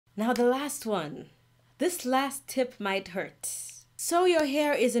Now the last one. This last tip might hurt. So your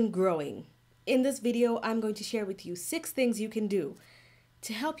hair isn't growing. In this video, I'm going to share with you 6 things you can do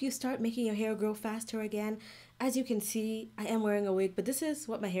to help you start making your hair grow faster again. As you can see, I am wearing a wig, but this is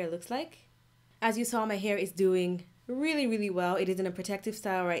what my hair looks like. As you saw, my hair is doing really well. It is in a protective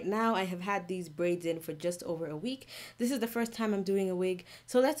style right now. I have had these braids in for just over a week. This is the first time I'm doing a wig,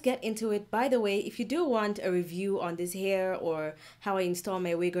 so let's get into it. By the way, if you do want a review on this hair or how I install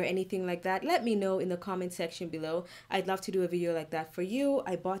my wig or anything like that, let me know in the comment section below. I'd love to do a video like that for you.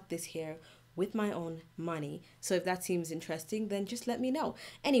 I bought this hair with my own money. So if that seems interesting, then just let me know.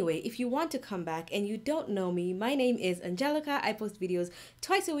 Anyway, if you want to come back and you don't know me, my name is Angelica. I post videos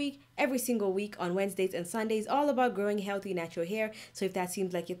twice a week, every single week on Wednesdays and Sundays, all about growing healthy natural hair. So if that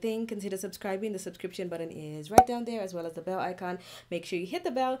seems like your thing, consider subscribing. The subscription button is right down there, as well as the bell icon. Make sure you hit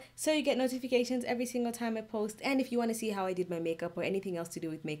the bell so you get notifications every single time I post. And if you want to see how I did my makeup or anything else to do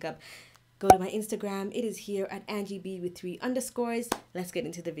with makeup, go to my Instagram. It is here at AngieB with 3 underscores. Let's get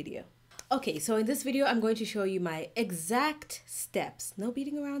into the video. Okay, so in this video, I'm going to show you my exact steps. No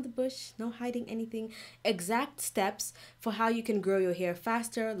beating around the bush, no hiding anything. Exact steps for how you can grow your hair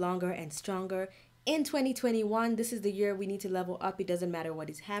faster, longer, and stronger. In 2021, this is the year we need to level up. It doesn't matter what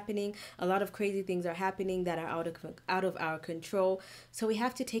is happening. A lot of crazy things are happening that are out of our control. So we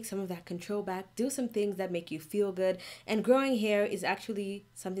have to take some of that control back, do some things that make you feel good. And growing hair is actually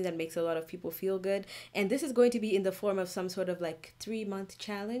something that makes a lot of people feel good. And this is going to be in the form of some sort of like 3-month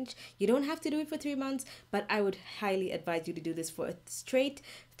challenge. You don't have to do it for 3 months, but I would highly advise you to do this for a straight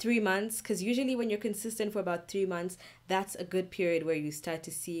 3 months, because usually when you're consistent for about 3 months, that's a good period where you start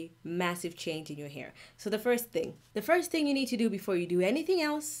to see massive change in your hair. So the first thing you need to do before you do anything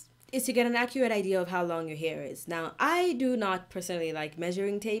else is to get an accurate idea of how long your hair is. Now, I do not personally like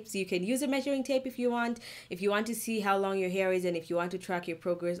measuring tapes. You can use a measuring tape if you want. If you want to see how long your hair is and if you want to track your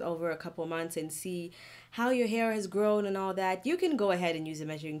progress over a couple months and see how your hair has grown and all that, you can go ahead and use a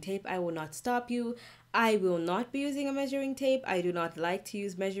measuring tape. I will not stop you. I will not be using a measuring tape. I do not like to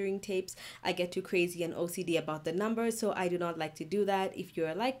use measuring tapes. I get too crazy and OCD about the numbers, so I do not like to do that. If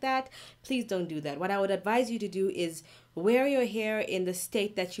you're like that, please don't do that. What I would advise you to do is wear your hair in the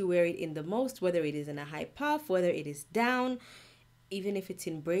state that you wear it in the most, whether it is in a high puff, whether it is down. Even if it's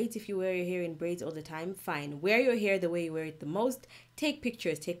in braids, if you wear your hair in braids all the time, fine. Wear your hair the way you wear it the most. Take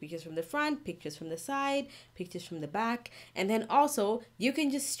pictures. Take pictures from the front, pictures from the side, pictures from the back. And then also, you can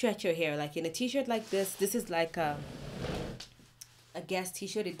just stretch your hair. Like in a t-shirt like this. This is like a Guess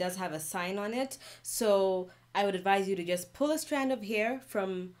t-shirt. It does have a sign on it. So I would advise you to just pull a strand of hair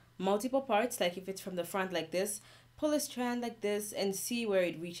from multiple parts. Like if it's from the front like this, pull a strand like this and see where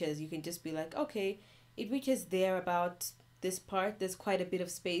it reaches. You can just be like, okay, it reaches there about this part. There's quite a bit of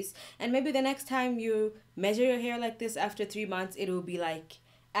space, and maybe the next time you measure your hair like this after 3 months, it will be like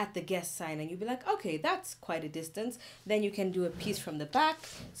at the guess sign and you'll be like, okay, that's quite a distance. Then you can do a piece from the back,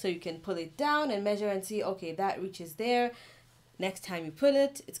 so you can pull it down and measure and see, okay, that reaches there. Next time you pull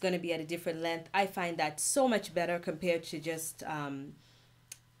it, it's going to be at a different length. I find that so much better compared to just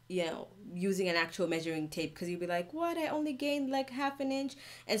using an actual measuring tape, because you'll be like, what, I only gained like half an inch.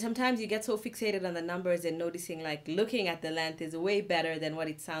 And sometimes you get so fixated on the numbers and noticing, like, looking at the length is way better than what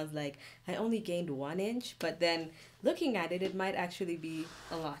it sounds like. I only gained 1 inch, but then looking at it, it might actually be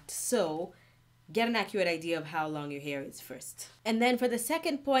a lot. So get an accurate idea of how long your hair is first. And then for the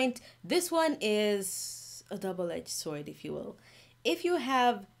second point, this one is a double-edged sword, if you will. If you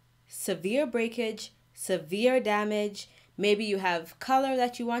have severe breakage, severe damage, maybe you have color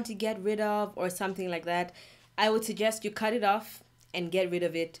that you want to get rid of or something like that, I would suggest you cut it off and get rid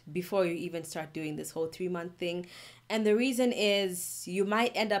of it before you even start doing this whole 3-month thing. And the reason is you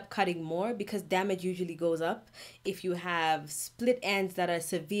might end up cutting more because damage usually goes up. If you have split ends that are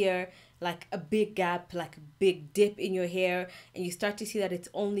severe, like a big gap, like a big dip in your hair, and you start to see that it's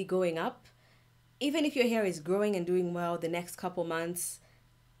only going up, even if your hair is growing and doing well the next couple months,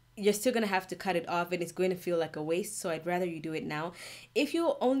 you're still going to have to cut it off and it's going to feel like a waste. So I'd rather you do it now. If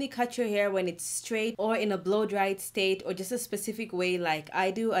you only cut your hair when it's straight or in a blow dried state or just a specific way like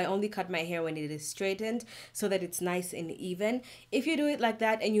I do, I only cut my hair when it is straightened so that it's nice and even. If you do it like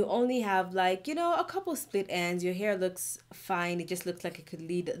that and you only have like, a couple split ends, your hair looks fine. It just looks like it could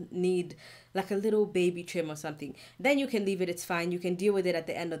need like a little baby trim or something. Then you can leave it. It's fine. You can deal with it at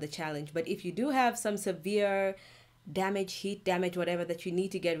the end of the challenge. But if you do have some severe damage, heat damage, whatever that you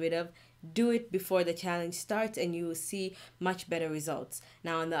need to get rid of, do it before the challenge starts and you will see much better results.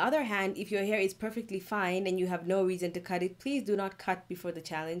 Now, on the other hand, if your hair is perfectly fine and you have no reason to cut it, please do not cut before the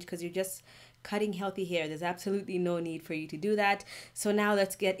challenge, because you're just cutting healthy hair. There's absolutely no need for you to do that. So now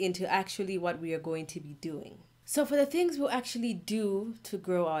let's get into actually what we are going to be doing. So for the things we'll actually do to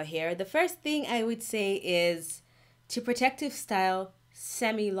grow our hair, the first thing I would say is to protective style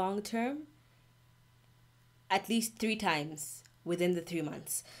semi long term at least 3 times within the 3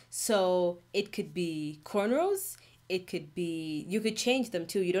 months. So it could be cornrows. It could be, you could change them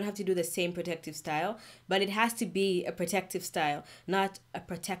too. You don't have to do the same protective style, but it has to be a protective style, not a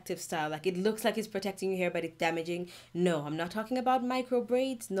protective style. Like it looks like it's protecting your hair, but it's damaging. No, I'm not talking about micro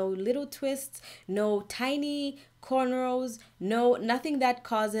braids, no little twists, no tiny cornrows, no, nothing that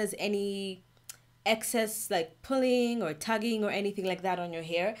causes any excess like pulling or tugging or anything like that on your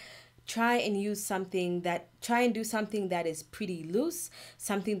hair. Try and do something that is pretty loose,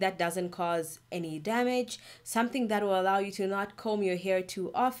 something that doesn't cause any damage, something that will allow you to not comb your hair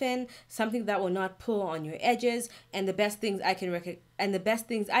too often, something that will not pull on your edges. And the best things I can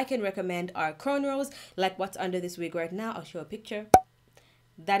recommend are cornrows, like what's under this wig right now. I'll show a picture.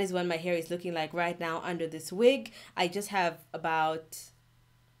 That is what my hair is looking like right now under this wig. I just have about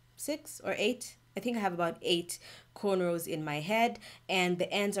 6 or 8. I think I have about 8 cornrows in my head, and the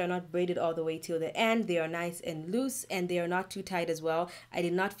ends are not braided all the way till the end. They are nice and loose, and they are not too tight as well. I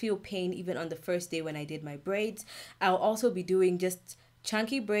did not feel pain even on the first day when I did my braids. I'll also be doing just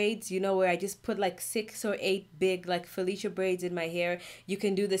chunky braids, where I just put like 6 or 8 big like Felicia braids in my hair. You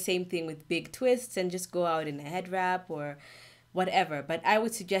can do the same thing with big twists and just go out in a head wrap or whatever. But I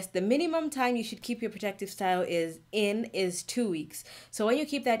would suggest the minimum time you should keep your protective style is 2 weeks. So when you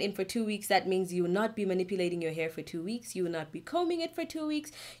keep that in for 2 weeks, that means you will not be manipulating your hair for 2 weeks. You will not be combing it for 2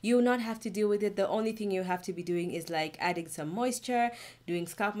 weeks. You will not have to deal with it. The only thing you have to be doing is like adding some moisture, doing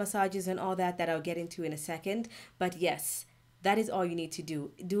scalp massages and all that I'll get into in a second. But yes, that is all you need to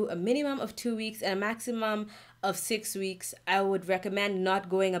do. Do a minimum of 2 weeks and a maximum of 6 weeks. I would recommend not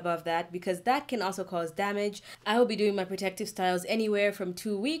going above that because that can also cause damage. I will be doing my protective styles anywhere from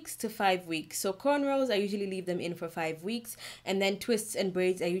 2 weeks to 5 weeks. So cornrows, I usually leave them in for 5 weeks. And then twists and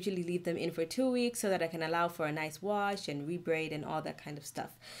braids, I usually leave them in for 2 weeks so that I can allow for a nice wash and rebraid and all that kind of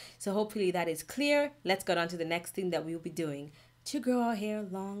stuff. So hopefully that is clear. Let's get on to the next thing that we'll be doing to grow our hair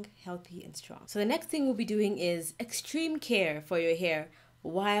long, healthy, and strong. So the next thing we'll be doing is extreme care for your hair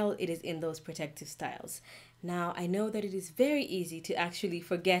while it is in those protective styles. Now, I know that it is very easy to actually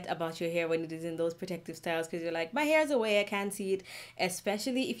forget about your hair when it is in those protective styles because you're like, my hair's away, I can't see it.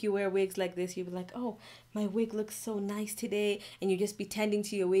 Especially if you wear wigs like this, you'll be like, oh, my wig looks so nice today. And you just be tending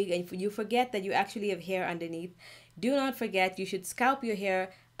to your wig and you forget that you actually have hair underneath. Do not forget, you should scalp your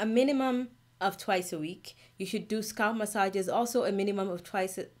hair a minimum of twice a week. You should do scalp massages also a minimum of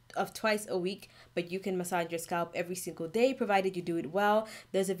twice a week, but you can massage your scalp every single day provided you do it well.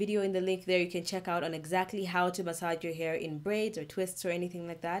 There's a video in the link there you can check out on exactly how to massage your hair in braids or twists or anything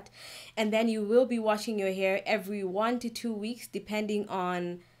like that. And then you will be washing your hair every 1 to 2 weeks depending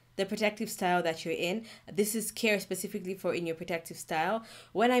on the protective style that you're in. This is care specifically for in your protective style.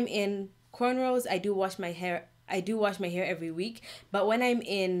 When I'm in cornrows, I do wash my hair every week, but when I'm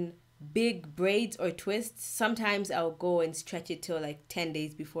in big braids or twists, sometimes I'll go and stretch it till like 10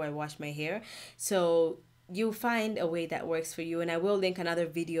 days before I wash my hair. So you'll find a way that works for you, and I will link another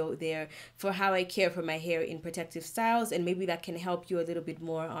video there for how I care for my hair in protective styles, and maybe that can help you a little bit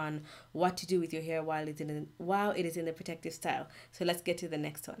more on what to do with your hair while it is in the protective style. So let's get to the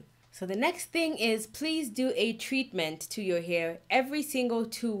next one. So the next thing is, please do a treatment to your hair every single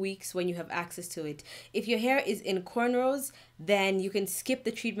 2 weeks when you have access to it. If your hair is in cornrows, then you can skip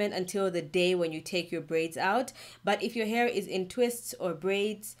the treatment until the day when you take your braids out. But if your hair is in twists or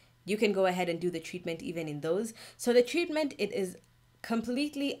braids, you can go ahead and do the treatment even in those. So the treatment, it is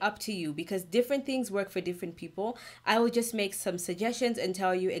completely up to you because different things work for different people. I will just make some suggestions and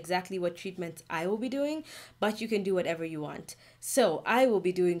tell you exactly what treatments I will be doing, but you can do whatever you want. So I will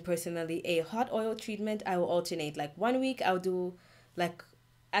be doing personally a hot oil treatment. I will alternate, like 1 week I'll do like,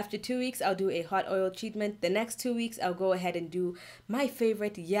 after 2 weeks, I'll do a hot oil treatment. The next 2 weeks, I'll go ahead and do my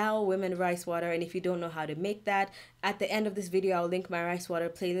favorite Yao Women Rice Water. And if you don't know how to make that, at the end of this video, I'll link my rice water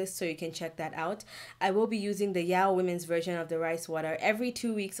playlist so you can check that out. I will be using the Yao Women's version of the rice water every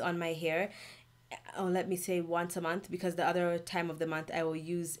 2 weeks on my hair. Oh, let me say once a month, because the other time of the month I will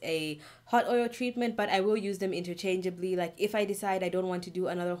use a hot oil treatment, but I will use them interchangeably. Like if I decide I don't want to do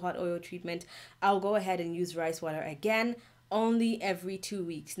another hot oil treatment, I'll go ahead and use rice water again, only every 2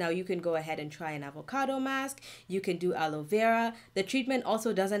 weeks. Now you can go ahead and try an avocado mask. You can do aloe vera. The treatment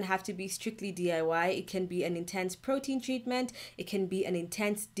also doesn't have to be strictly DIY. It can be an intense protein treatment. It can be an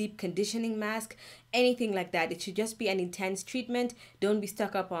intense deep conditioning mask, anything like that. It should just be an intense treatment. Don't be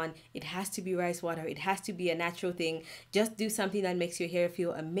stuck up on it has to be rice water. It has to be a natural thing. Just do something that makes your hair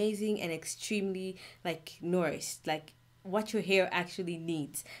feel amazing and extremely like nourished, like what your hair actually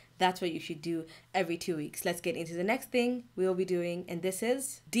needs. That's what you should do every 2 weeks. Let's get into the next thing we'll be doing, and this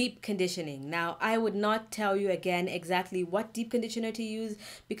is deep conditioning. Now, I would not tell you again exactly what deep conditioner to use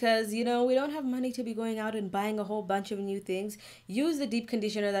because, we don't have money to be going out and buying a whole bunch of new things. Use the deep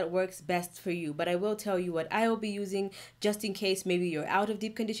conditioner that works best for you, but I will tell you what I will be using just in case maybe you're out of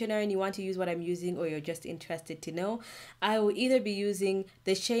deep conditioner and you want to use what I'm using, or you're just interested to know. I will either be using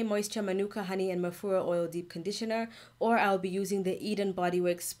the Shea Moisture Manuka Honey and Mafura Oil Deep Conditioner, or I'll be using the Eden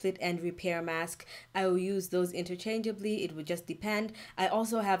Bodyworks Split End Repair Mask. I will use those interchangeably. It would just depend. I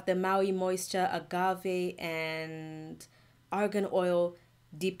also have the Maui Moisture Agave and Argan Oil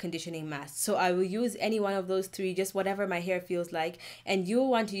Deep Conditioning Mask. So I will use any one of those three, just whatever my hair feels like. And you'll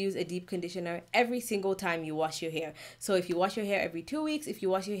want to use a deep conditioner every single time you wash your hair. So if you wash your hair every 2 weeks, if you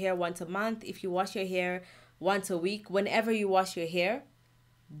wash your hair once a month, if you wash your hair once a week, whenever you wash your hair,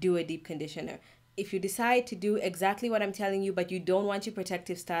 do a deep conditioner. If you decide to do exactly what I'm telling you, but you don't want your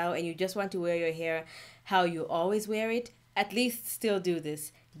protective style and you just want to wear your hair how you always wear it, at least still do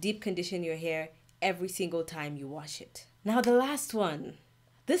this. Deep condition your hair every single time you wash it. Now the last one.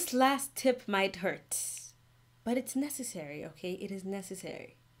 This last tip might hurt, but it's necessary, okay? It is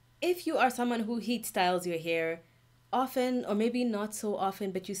necessary. If you are someone who heat styles your hair often, or maybe not so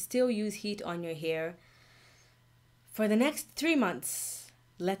often, but you still use heat on your hair, for the next 3 months,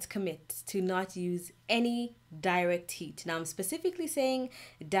 let's commit to not use any direct heat. Now, I'm specifically saying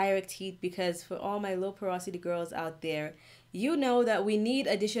direct heat because for all my low porosity girls out there, you know that we need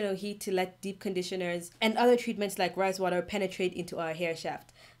additional heat to let deep conditioners and other treatments like rice water penetrate into our hair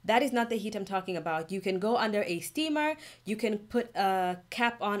shaft. That is not the heat I'm talking about. You can go under a steamer, you can put a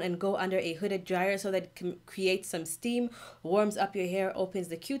cap on and go under a hooded dryer so that it can create some steam, warms up your hair, opens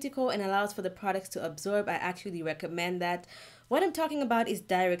the cuticle, and allows for the products to absorb. I actually recommend that. What I'm talking about is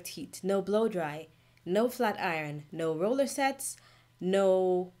direct heat. No blow dry, no flat iron, no roller sets,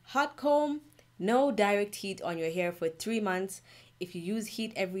 no hot comb, no direct heat on your hair for 3 months. If you use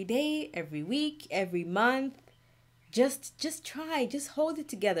heat every day, every week, every month, just try, just hold it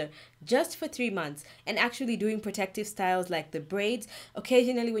together just for 3 months, and actually doing protective styles like the braids.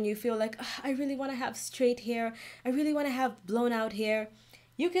 Occasionally when you feel like, I really want to have straight hair, I really want to have blown out hair,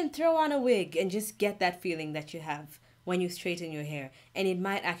 you can throw on a wig and just get that feeling that you have when you straighten your hair, and it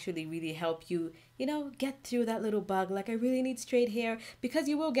might actually really help you, get through that little bug, like I really need straight hair, because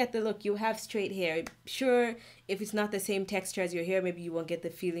you will get the look, you have straight hair. Sure, if it's not the same texture as your hair, maybe you won't get the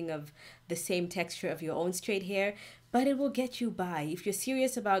feeling of the same texture of your own straight hair, but it will get you by. If you're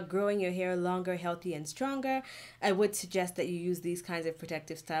serious about growing your hair longer, healthy, and stronger, I would suggest that you use these kinds of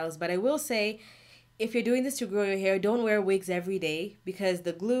protective styles. But I will say, if you're doing this to grow your hair, don't wear wigs every day, because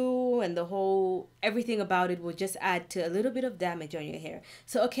the glue and the whole everything about it will just add to a little bit of damage on your hair.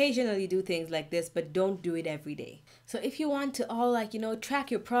 So occasionally do things like this, but don't do it every day. So if you want to all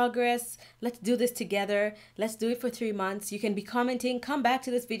track your progress, let's do this together. Let's do it for 3 months. You can be commenting, come back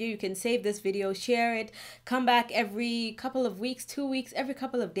to this video, you can save this video, share it, come back every couple of weeks, 2 weeks, every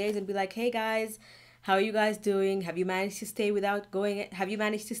couple of days and be like, hey guys, how are you guys doing? Have you managed to stay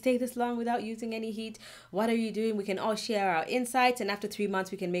this long without using any heat? What are you doing? We can all share our insights, and after 3 months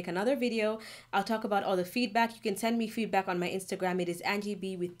we can make another video. I'll talk about all the feedback. You can send me feedback on my Instagram. It is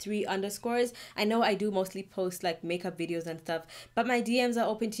AngieB with 3 underscores. I know I do mostly post like makeup videos and stuff, but my DMs are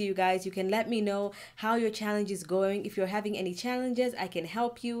open to you guys. You can let me know how your challenge is going. If you're having any challenges, I can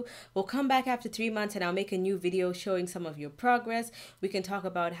help you. We'll come back after 3 months and I'll make a new video showing some of your progress. We can talk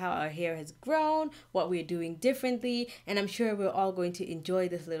about how our hair has grown, what we're doing differently, and I'm sure we're all going to enjoy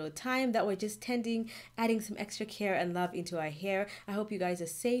this little time that we're just adding some extra care and love into our hair. I hope you guys are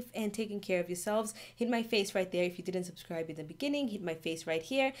safe and taking care of yourselves. Hit my face right there if you didn't subscribe in the beginning. Hit my face right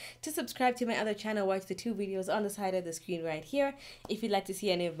here to subscribe to my other channel. Watch the 2 videos on the side of the screen right here. If you'd like to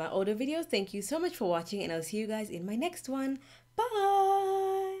see any of my older videos, thank you so much for watching, and I'll see you guys in my next one. Bye!